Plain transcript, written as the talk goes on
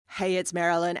Hey, it's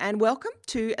Marilyn, and welcome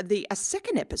to a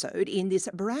second episode in this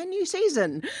brand new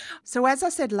season. So as I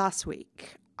said last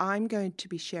week, I'm going to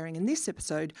be sharing in this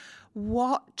episode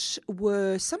what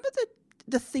were some of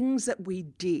the things that we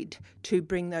did to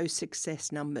bring those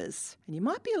success numbers. And you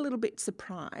might be a little bit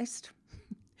surprised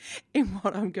in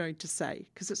what I'm going to say,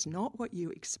 because it's not what you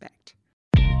expect.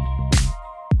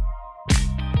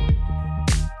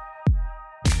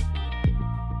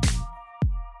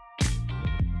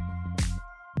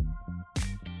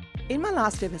 In my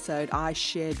last episode, I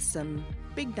shared some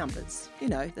big numbers,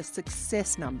 the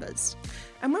success numbers.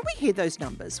 And when we hear those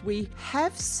numbers, we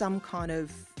have some kind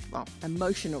of,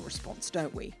 emotional response,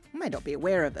 don't we? We may not be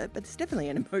aware of it, but it's definitely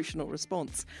an emotional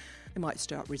response. It might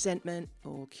stir up resentment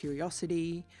or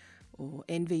curiosity or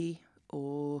envy,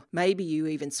 or maybe you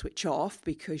even switch off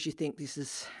because you think this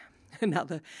is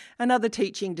another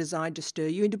teaching designed to stir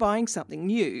you into buying something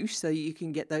new so you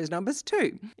can get those numbers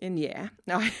too. And yeah,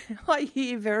 I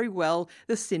hear very well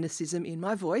the cynicism in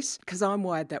my voice because I'm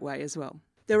wired that way as well.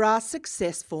 There are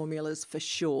success formulas for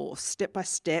sure,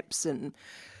 step-by-steps and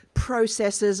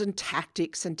processes and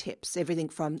tactics and tips, everything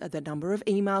from the number of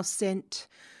emails sent,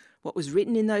 what was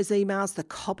written in those emails, the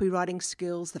copywriting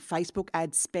skills, the Facebook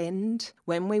ad spend,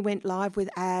 when we went live with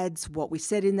ads, what we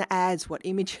said in the ads, what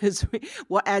images,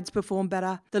 what ads performed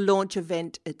better, the launch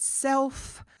event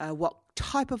itself, what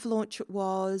type of launch it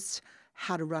was,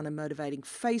 how to run a motivating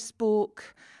Facebook.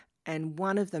 And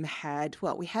one of them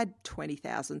we had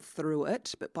 20,000 through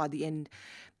it, but by the end,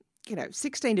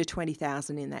 16 to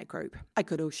 20,000 in that group. I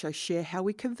could also share how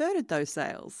we converted those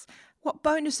sales, what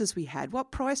bonuses we had, what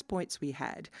price points we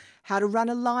had, how to run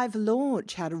a live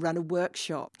launch, how to run a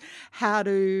workshop, how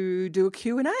to do a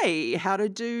Q&A, how to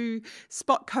do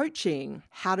spot coaching,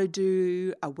 how to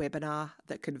do a webinar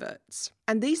that converts.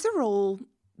 And these are all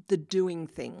the doing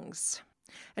things.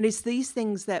 And it's these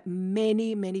things that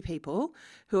many, many people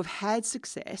who have had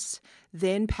success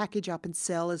then package up and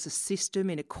sell as a system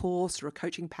in a course or a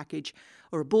coaching package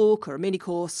or a book or a mini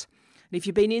course. And if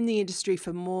you've been in the industry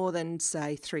for more than,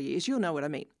 say, 3 years, you'll know what I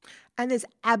mean. And there's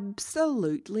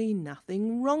absolutely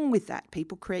nothing wrong with that.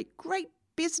 People create great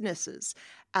businesses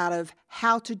out of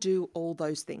how to do all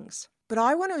those things. But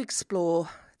I want to explore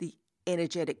the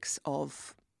energetics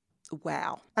of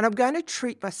wow. And I'm going to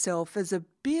treat myself as a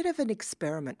bit of an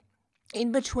experiment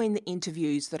in between the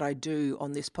interviews that I do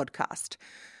on this podcast.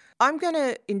 I'm going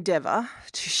to endeavour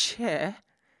to share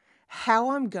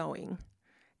how I'm going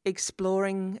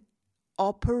exploring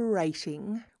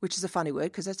operating, which is a funny word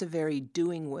because that's a very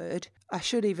doing word. I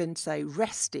should even say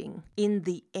resting in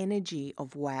the energy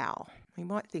of wow. You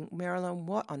might think, Marilyn,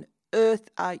 what on earth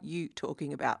are you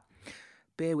talking about?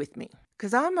 Bear with me,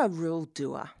 because I'm a real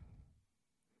doer.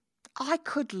 I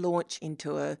could launch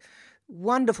into a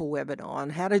wonderful webinar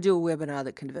on how to do a webinar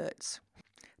that converts,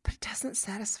 but it doesn't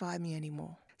satisfy me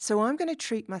anymore. So I'm going to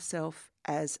treat myself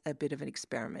as a bit of an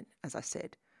experiment, as I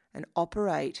said, and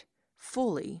operate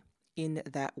fully in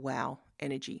that wow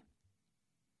energy.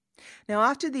 Now,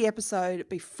 after the episode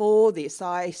before this,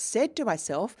 I said to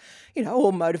myself,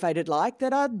 all motivated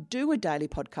that I'd do a daily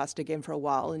podcast again for a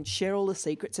while and share all the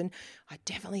secrets. And I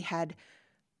definitely had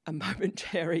a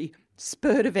momentary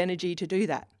spurt of energy to do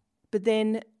that. But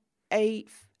then a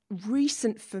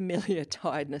recent familiar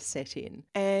tiredness set in,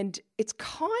 and it's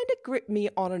kind of gripped me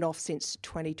on and off since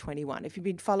 2021. If you've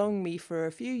been following me for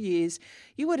a few years,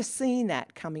 you would have seen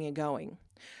that coming and going.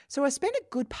 So I spent a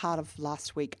good part of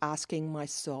last week asking my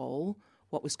soul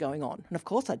what was going on. And of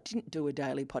course, I didn't do a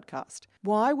daily podcast.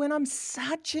 Why, when I'm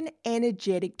such an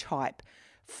energetic type,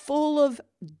 full of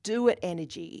do-it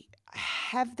energy, I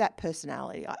have that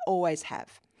personality, I always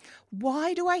have.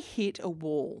 Why do I hit a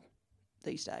wall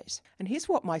these days? And here's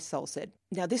what my soul said.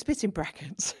 Now, this bit's in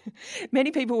brackets.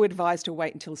 Many people were advised to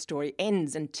wait until the story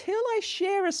ends until I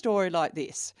share a story like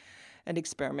this, an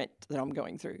experiment that I'm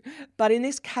going through. But in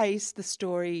this case, the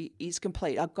story is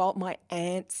complete. I got my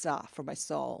answer from my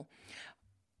soul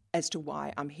as to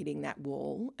why I'm hitting that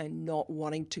wall and not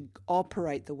wanting to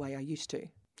operate the way I used to.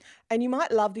 And you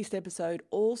might love this episode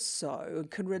also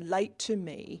and can relate to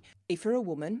me if you're a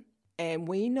woman, and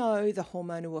we know the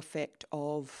hormonal effect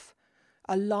of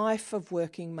a life of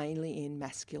working mainly in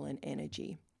masculine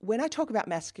energy. When I talk about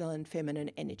masculine,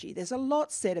 feminine energy, there's a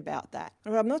lot said about that.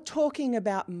 I'm not talking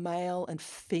about male and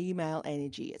female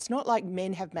energy. It's not like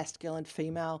men have masculine,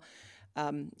 female,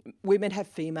 women have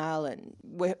female, and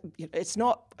it's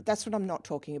not. That's what I'm not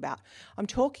talking about. I'm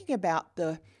talking about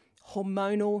the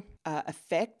hormonal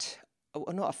effect,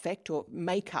 or not effect, or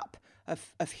makeup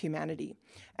of humanity,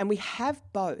 and we have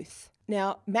both.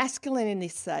 Now, masculine in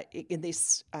this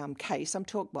case, I'm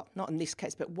talking, well, not in this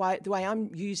case, but the way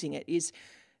I'm using it is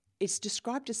it's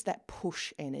described as that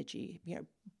push energy,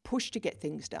 push to get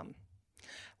things done.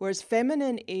 Whereas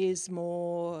feminine is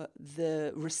more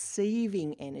the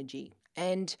receiving energy.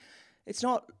 And it's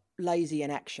not lazy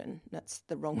in action. That's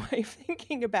the wrong way of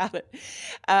thinking about it.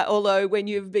 Although when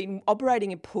you've been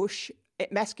operating in push,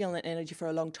 masculine energy for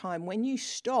a long time, when you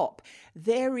stop,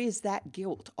 there is that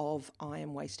guilt of I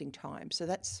am wasting time. So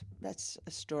that's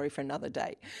a story for another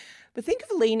day. But think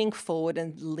of leaning forward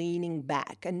and leaning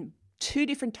back, and two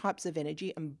different types of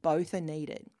energy, and both are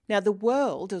needed. Now, the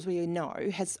world, as we know,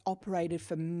 has operated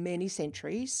for many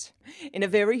centuries in a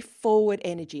very forward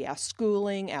energy. Our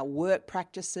schooling, our work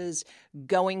practices,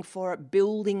 going for it,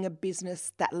 building a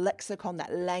business, that lexicon,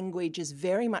 that language is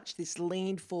very much this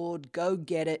lean forward, go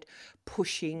get it,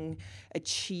 pushing,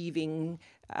 achieving,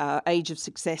 age of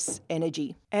success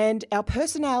energy. And our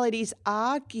personalities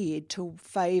are geared to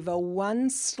favour one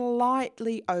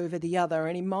slightly over the other.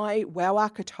 And in my WOW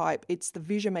archetype, it's the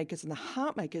vision makers and the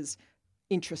heart makers,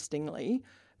 interestingly,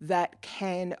 that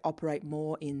can operate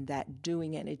more in that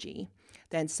doing energy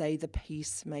than, say, the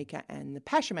peacemaker and the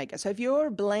passion maker. So if you're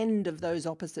a blend of those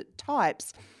opposite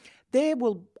types, there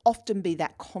will often be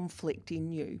that conflict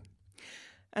in you.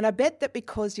 And I bet that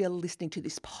because you're listening to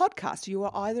this podcast, you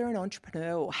are either an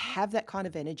entrepreneur or have that kind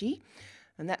of energy.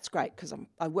 And that's great because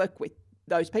I work with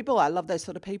those people. I love those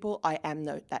sort of people. I am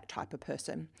that type of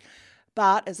person.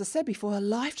 But as I said before, a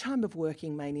lifetime of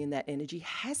working mainly in that energy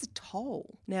has a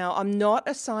toll. Now, I'm not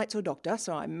a science or doctor,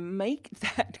 so I make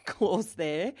that clause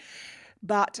there.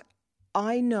 But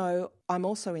I know I'm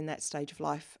also in that stage of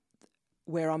life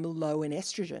where I'm low in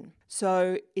estrogen.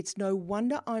 So it's no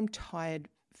wonder I'm tired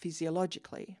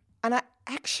physiologically. And I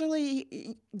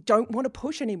actually don't want to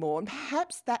push anymore. And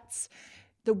perhaps that's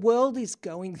the world is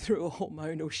going through a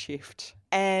hormonal shift.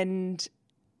 And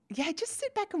just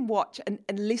sit back and watch and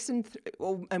listen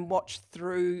and watch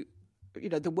through,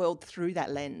 the world through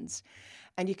that lens.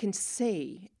 And you can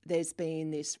see there's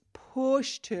been this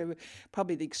push to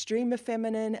probably the extreme of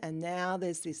feminine, and now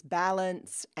there's this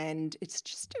balance, and it's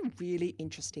just a really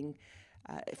interesting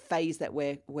phase that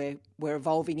we're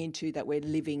evolving into, that we're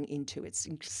living into. It's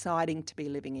exciting to be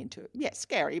living into. Yeah,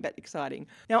 scary, but exciting.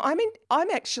 Now,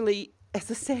 I'm actually, as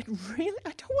I said, really,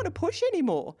 I don't want to push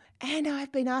anymore. And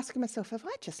I've been asking myself, have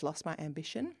I just lost my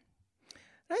ambition?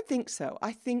 I don't think so.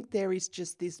 I think there is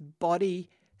just this body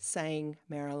saying,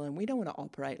 Marilyn, we don't want to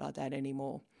operate like that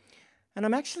anymore. And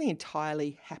I'm actually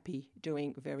entirely happy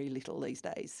doing very little these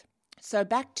days. So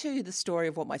back to the story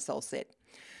of what my soul said.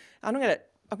 I'm going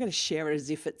to share it as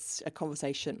if it's a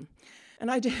conversation.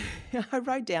 And I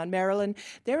wrote down, Marilyn,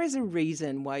 there is a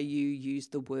reason why you use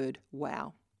the word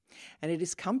wow. And it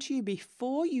has come to you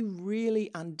before you really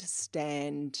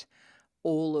understand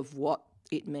all of what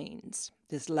it means.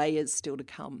 There's layers still to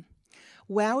come.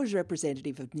 Wow is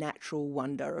representative of natural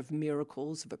wonder, of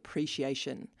miracles, of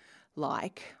appreciation.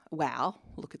 Like, wow,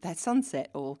 look at that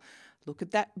sunset, or look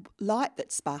at that light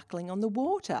that's sparkling on the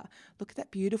water. Look at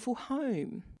that beautiful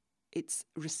home. It's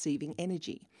receiving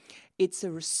energy. It's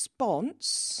a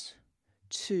response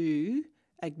to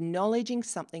acknowledging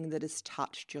something that has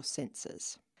touched your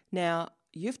senses. Now,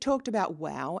 you've talked about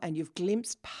wow, and you've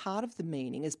glimpsed part of the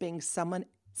meaning as being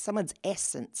someone's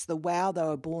essence, the wow they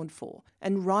were born for.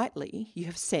 And rightly, you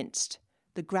have sensed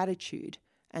the gratitude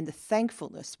and the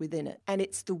thankfulness within it. And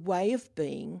it's the way of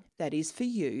being that is for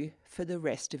you for the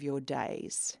rest of your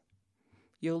days.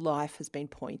 Your life has been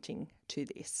pointing to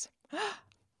this.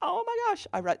 Oh my gosh,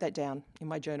 I wrote that down in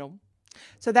my journal.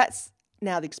 So that's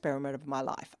now the experiment of my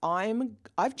life.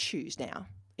 I've choose now.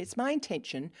 It's my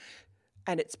intention,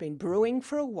 and it's been brewing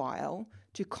for a while,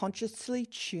 to consciously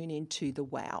tune into the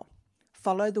wow.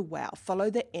 Follow the wow, follow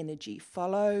the energy,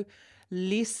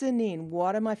 listen in.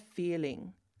 What am I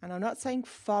feeling? And I'm not saying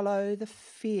follow the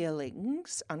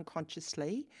feelings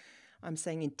unconsciously. I'm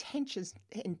saying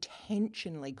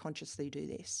intentionally, consciously do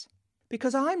this.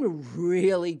 Because I'm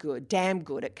really damn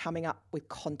good at coming up with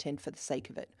content for the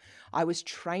sake of it. I was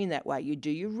trained that way. You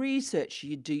do your research,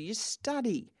 you do your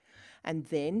study, and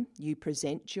then you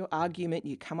present your argument,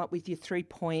 you come up with your 3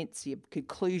 points, your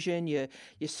conclusion, your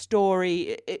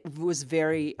story. It was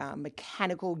very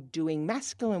mechanical, doing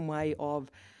masculine way of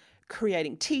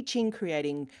creating teaching,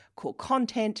 creating core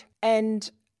content. And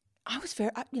I was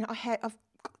I've got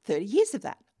 30 years of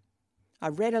that. I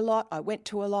read a lot, I went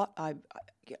to a lot,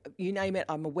 you name it,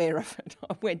 I'm aware of it.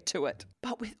 I went to it.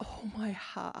 But with all my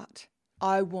heart,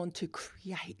 I want to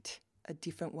create a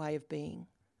different way of being.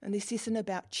 And this isn't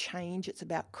about change, it's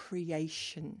about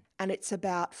creation. And it's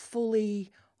about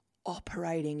fully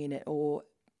operating in it, or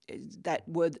that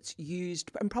word that's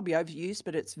used and probably overused,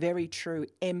 but it's very true,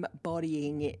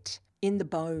 embodying it in the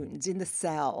bones, in the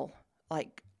cell.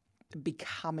 Like,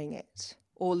 becoming it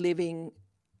or living.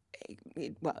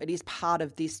 Well, it is part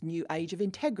of this new age of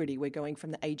integrity. We're going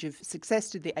from the age of success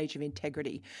to the age of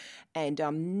integrity. And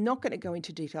I'm not going to go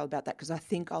into detail about that because I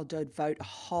think I'll devote a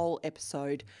whole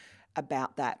episode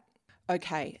about that.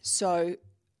 Okay, so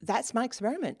that's my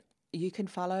experiment. You can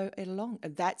follow it along.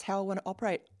 That's how I want to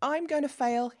operate. I'm going to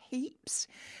fail heaps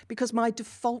because my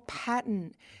default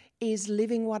pattern is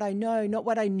living what I know, not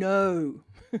what I know.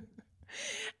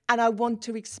 And I want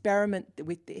to experiment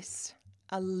with this.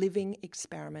 A living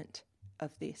experiment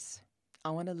of this.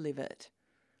 I want to live it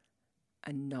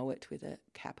and know it with a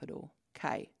capital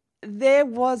K. There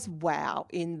was wow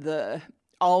in the,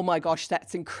 oh my gosh,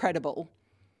 that's incredible,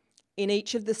 in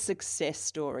each of the success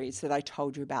stories that I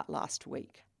told you about last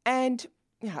week. And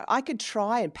I could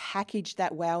try and package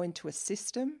that wow into a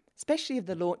system, especially of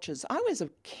the launches. I was a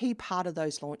key part of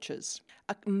those launches,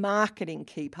 a marketing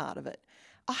key part of it.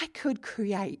 I could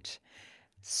create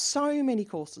so many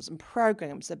courses and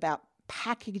programs about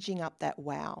packaging up that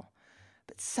wow.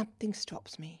 But something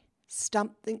stops me.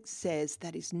 Something says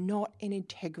that is not in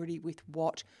integrity with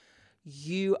what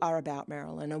you are about,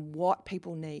 Marilyn, and what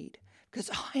people need.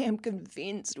 Because I am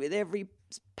convinced with every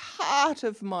part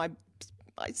of my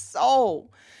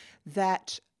soul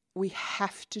that we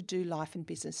have to do life and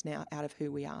business now out of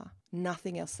who we are.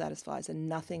 Nothing else satisfies and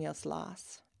nothing else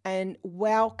lasts. And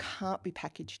wow can't be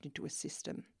packaged into a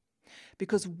system.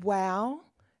 Because wow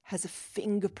has a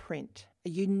fingerprint, a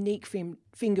unique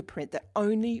fingerprint that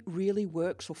only really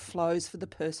works or flows for the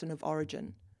person of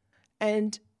origin.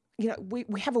 And,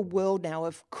 we have a world now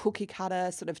of cookie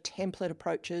cutter sort of template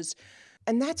approaches.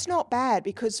 And that's not bad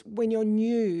because when you're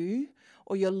new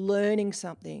or you're learning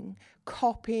something,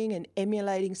 copying and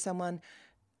emulating someone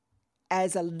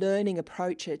as a learning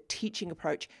approach, a teaching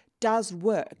approach, does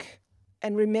work.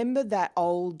 And remember that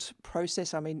old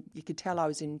process. I mean, you could tell I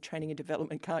was in training and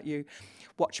development, can't you?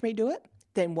 Watch me do it,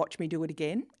 then watch me do it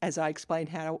again as I explain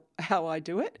how I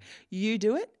do it. You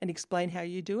do it and explain how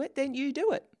you do it, then you do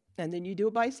it. And then you do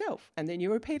it by yourself, and then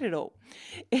you repeat it all.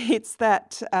 It's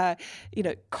that,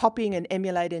 copying and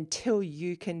emulate until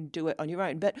you can do it on your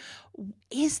own. But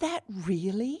is that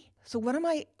really? So what am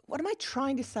I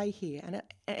trying to say here? And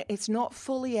it's not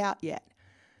fully out yet,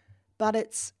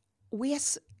 but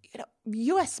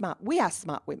you are smart. We are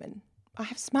smart women. I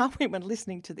have smart women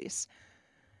listening to this.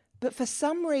 But for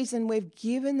some reason, we've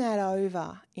given that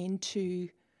over into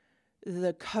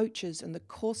the coaches and the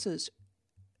courses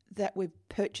that we've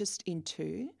purchased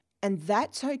into, and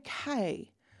that's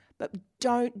okay. But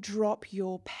don't drop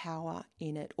your power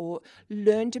in it or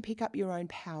learn to pick up your own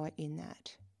power in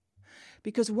that.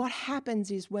 Because what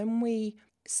happens is when we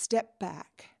step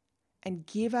back and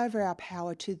give over our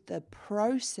power to the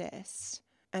process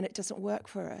and it doesn't work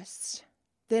for us,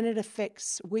 then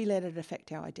we let it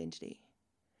affect our identity.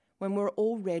 When we're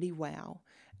already wow,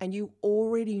 and you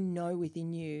already know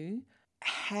within you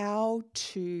how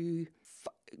to,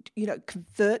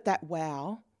 convert that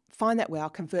wow, find that wow,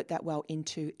 convert that wow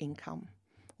into income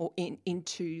or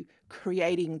into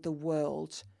creating the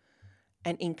world,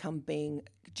 and income being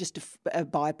just a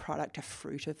byproduct, a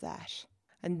fruit of that.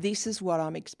 And this is what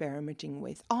I'm experimenting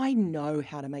with. I know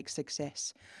how to make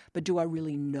success, but do I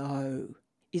really know?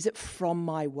 Is it from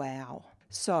my wow?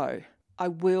 So I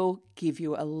will give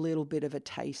you a little bit of a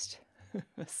taste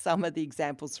of some of the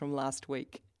examples from last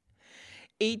week.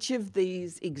 Each of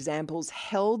these examples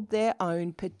held their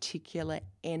own particular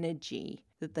energy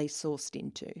that they sourced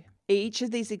into. Each of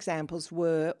these examples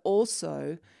were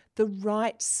also the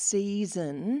right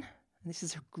season, and this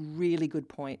is a really good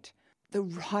point, the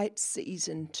right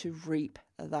season to reap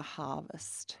the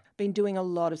harvest. Been doing a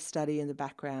lot of study in the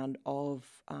background of,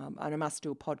 and I must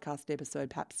do a podcast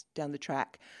episode perhaps down the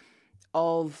track,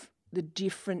 of the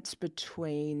difference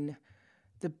between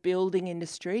the building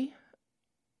industry.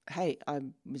 Hey, I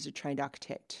was a trained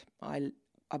architect. I've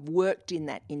worked in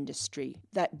that industry,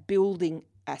 that building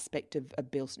aspect of a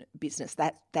business,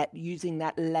 that using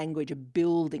that language of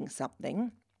building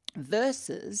something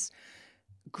versus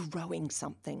growing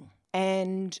something.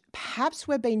 And perhaps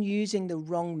we've been using the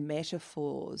wrong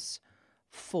metaphors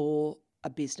for a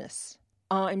business.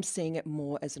 I'm seeing it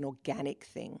more as an organic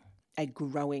thing, a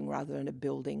growing rather than a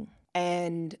building.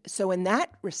 And so in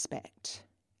that respect,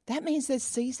 that means there's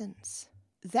seasons.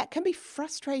 That can be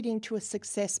frustrating to a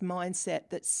success mindset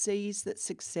that sees that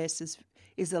success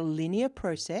is a linear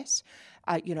process,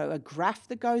 a graph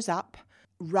that goes up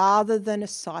rather than a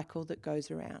cycle that goes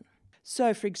around.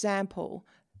 So, for example,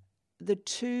 the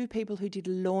two people who did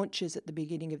launches at the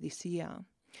beginning of this year,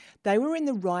 they were in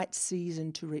the right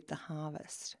season to reap the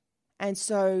harvest. And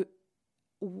so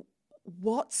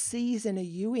what season are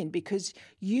you in? Because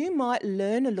you might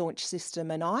learn a launch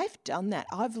system, and I've done that.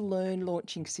 I've learned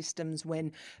launching systems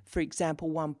when, for example,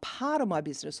 one part of my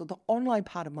business or the online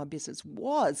part of my business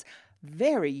was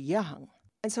very young.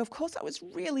 And so, of course, I was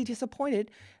really disappointed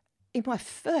in my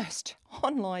first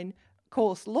online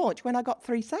course launch when I got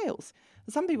 3 sales.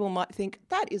 Some people might think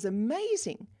that is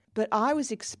amazing, but I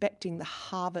was expecting the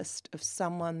harvest of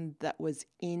someone that was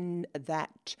in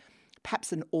that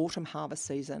perhaps an autumn harvest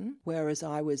season, whereas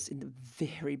I was in the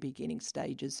very beginning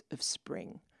stages of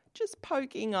spring, just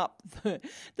poking up the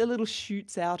little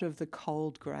shoots out of the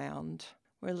cold ground.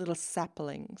 We're little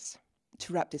saplings.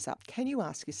 To wrap this up, can you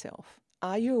ask yourself,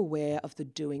 are you aware of the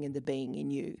doing and the being in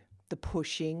you, the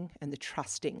pushing and the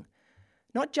trusting?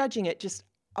 Not judging it, just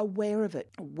aware of it.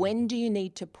 When do you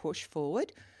need to push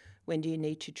forward? When do you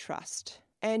need to trust?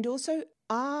 And also,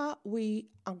 are we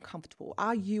uncomfortable?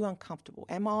 Are you uncomfortable?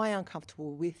 Am I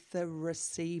uncomfortable with the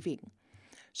receiving?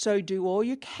 So do all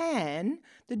you can,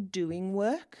 the doing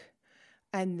work,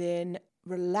 and then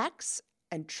relax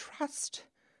and trust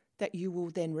that you will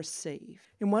then receive.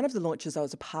 In one of the launches I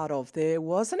was a part of, there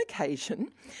was an occasion,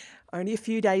 only a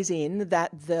few days in, that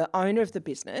the owner of the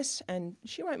business, and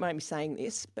she won't mind me saying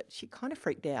this, but she kind of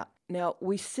freaked out. Now,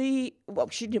 she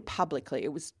didn't publicly,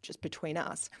 it was just between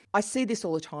us. I see this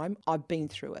all the time. I've been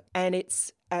through it. And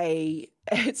it's a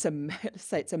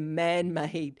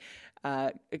man-made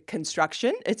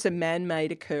construction. It's a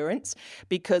man-made occurrence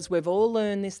because we've all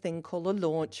learned this thing called a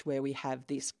launch where we have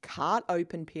this cart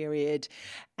open period,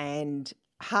 and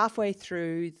halfway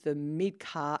through the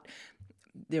mid-cart,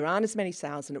 there aren't as many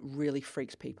sales, and it really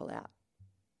freaks people out.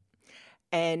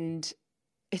 And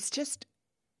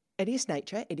it is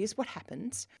nature. It is what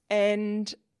happens.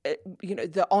 And,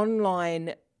 the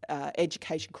online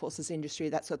education courses industry,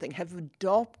 that sort of thing, have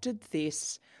adopted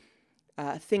this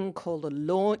thing called a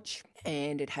launch,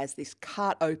 and it has this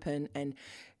cart open, and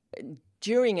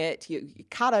during it, you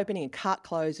cart opening and cart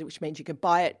close, which means you can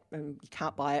buy it and you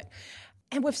can't buy it.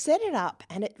 And we've set it up,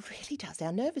 and it really does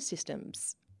our nervous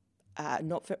systems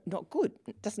not good.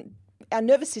 Our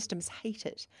nervous systems hate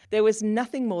it. There was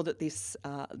nothing more that this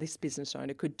business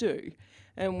owner could do,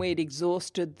 and we'd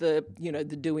exhausted the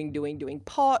doing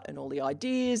pot and all the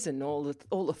ideas and all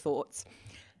the thoughts,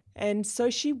 and so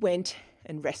she went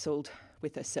and wrestled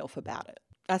with herself about it.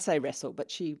 I say wrestle,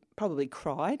 but she probably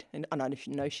cried, and I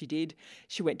know she did.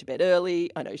 She went to bed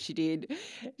early, I know she did.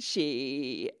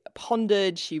 She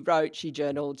pondered, she wrote, she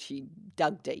journaled, she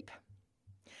dug deep.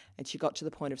 And she got to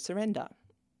the point of surrender.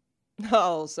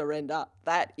 Oh, surrender.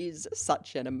 That is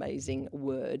such an amazing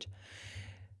word.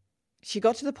 She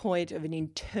got to the point of an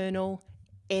internal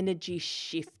energy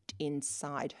shift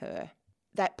inside her.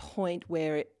 That point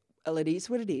where it is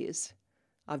what it is.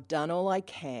 I've done all I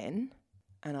can,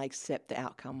 and I accept the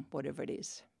outcome, whatever it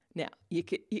is. Now, you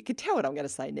could tell what I'm going to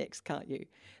say next, can't you?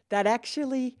 That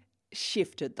actually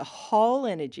shifted the whole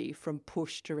energy from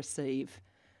push to receive.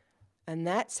 And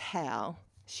that's how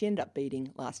she ended up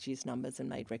beating last year's numbers and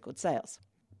made record sales.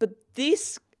 But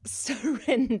this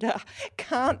surrender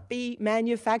can't be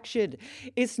manufactured.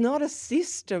 It's not a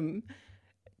system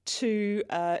to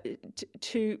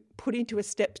put into a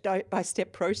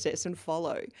step-by-step process and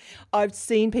follow. I've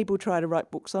seen people try to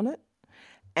write books on it,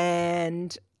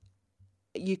 and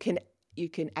you can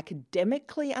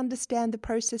academically understand the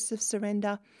process of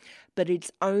surrender, but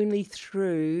it's only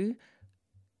through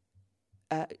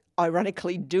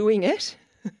ironically doing it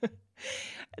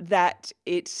that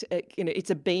it's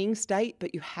a being state,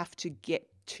 but you have to get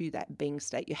to that being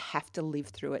state. You have to live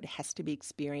through it. It has to be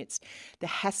experienced. There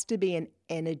has to be an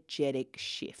energetic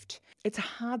shift. It's a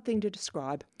hard thing to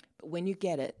describe, but when you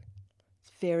get it,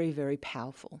 it's very, very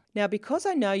powerful. Now, because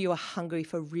I know you are hungry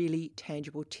for really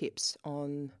tangible tips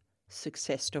on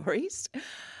success stories,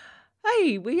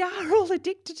 hey, we are all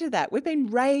addicted to that. We've been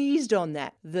raised on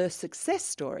that. The success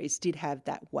stories did have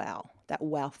that wow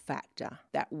factor,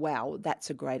 that wow, that's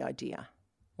a great idea,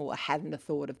 or I hadn't have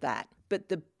thought of that. But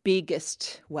the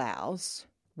biggest wows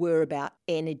were about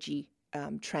energy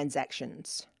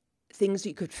transactions, things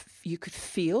you could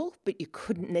feel, but you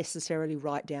couldn't necessarily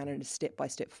write down in a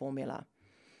step-by-step formula.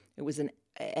 It was an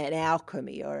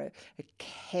alchemy or a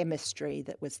chemistry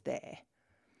that was there.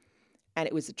 And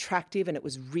it was attractive, and it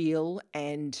was real,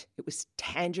 and it was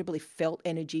tangibly felt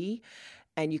energy.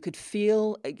 And you could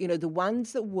feel, the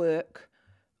ones that work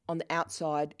on the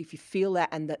outside, if you feel that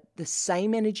and that the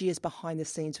same energy is behind the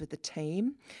scenes with the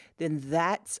team, then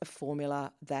that's a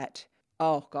formula that,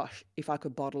 oh gosh, if I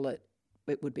could bottle it,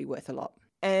 it would be worth a lot.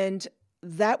 And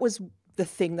that was the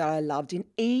thing that I loved in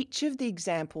each of the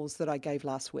examples that I gave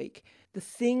last week. The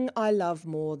thing I love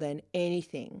more than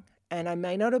anything, And I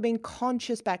may not have been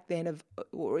conscious back then of,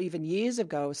 or even years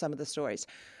ago, of some of the stories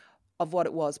of what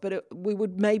it was, but we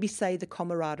would maybe say the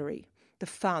camaraderie, the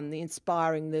fun, the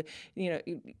inspiring,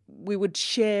 we would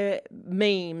share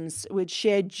memes, we'd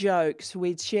share jokes,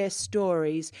 we'd share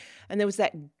stories, and there was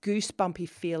that goosebumpy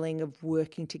feeling of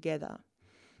working together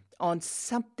on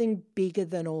something bigger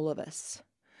than all of us,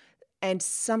 and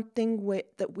something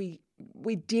that we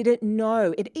didn't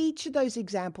know. In each of those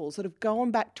examples that have gone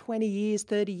back 20 years,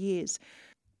 30 years,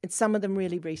 and some of them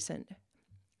really recent,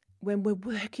 when we're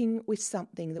working with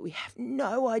something that we have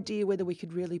no idea whether we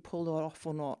could really pull it off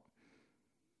or not,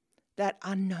 that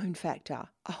unknown factor,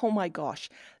 oh my gosh,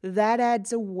 that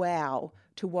adds a wow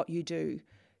to what you do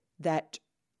that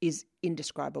is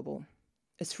indescribable.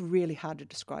 It's really hard to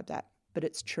describe that, but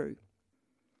it's true.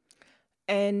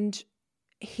 And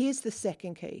here's the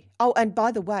second key. Oh, and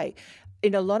by the way,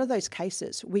 in a lot of those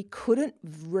cases, we couldn't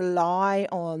rely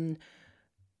on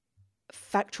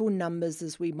factual numbers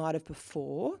as we might have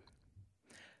before,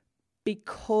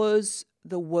 because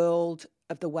the world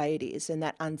of the way it is and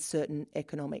that uncertain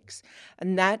economics.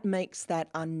 And that makes that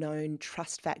unknown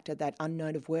trust factor, that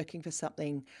unknown of working for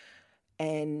something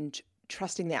and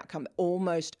trusting the outcome,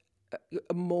 almost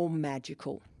more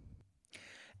magical.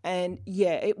 And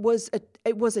yeah, it was a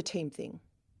team thing.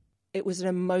 It was an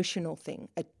emotional thing,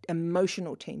 an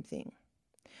emotional team thing.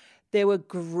 There were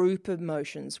group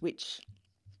emotions which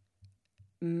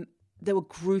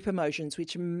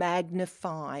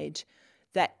magnified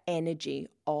that energy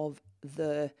of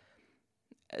the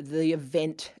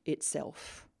event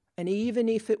itself. And even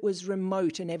if it was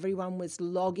remote and everyone was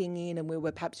logging in and we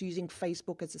were perhaps using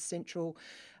Facebook as a central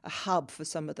hub for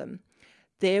some of them,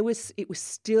 it was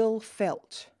still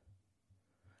felt.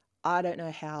 I don't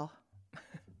know how.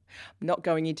 I'm not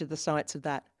going into the science of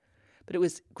that. But it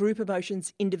was group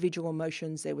emotions, individual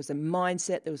emotions. There was a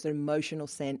mindset. There was an emotional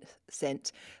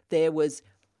sense. There was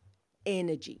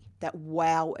energy, that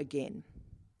wow again.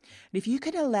 And if you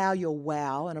can allow your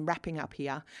wow, and I'm wrapping up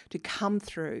here, to come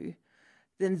through,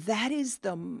 then that is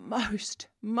the most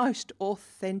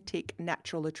authentic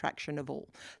natural attraction of all.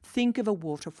 Think of a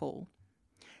waterfall.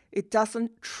 It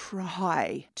doesn't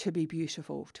try to be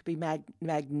beautiful, to be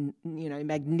magnificent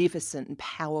and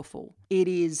powerful. It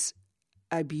is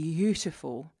a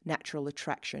beautiful natural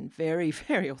attraction, very,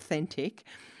 very authentic.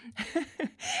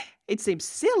 It seems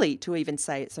silly to even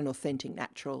say it's an authentic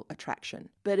natural attraction,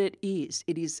 but it is.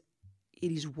 It is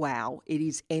wow. It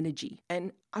is energy.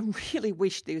 And I really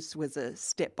wish this was a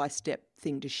step-by-step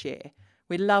thing to share.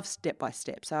 We love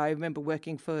step-by-step. So I remember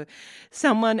working for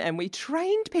someone and we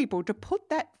trained people to put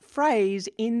that phrase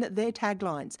in their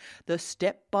taglines, the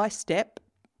step-by-step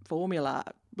formula,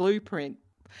 blueprint,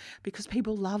 because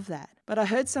people love that. But I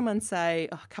heard someone say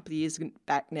a couple of years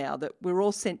back now that we're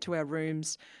all sent to our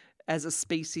rooms as a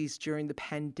species during the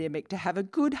pandemic to have a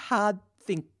good hard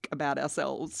think about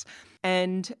ourselves.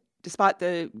 And despite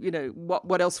the,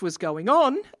 what else was going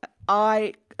on,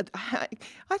 I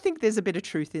think there's a bit of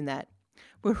truth in that.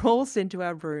 We're all sent to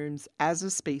our rooms as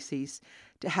a species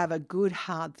to have a good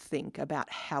hard think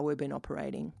about how we've been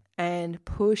operating and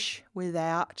push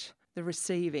without the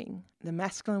receiving, the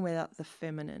masculine without the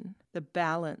feminine. The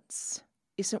balance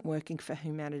isn't working for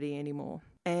humanity anymore.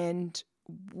 And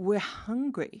we're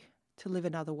hungry to live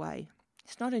another way.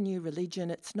 It's not a new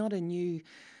religion. It's not a new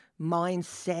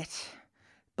mindset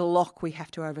block we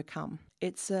have to overcome.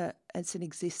 It's an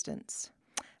existence.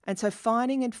 And so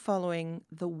finding and following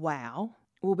the wow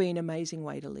will be an amazing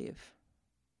way to live.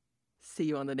 See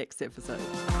you on the next episode.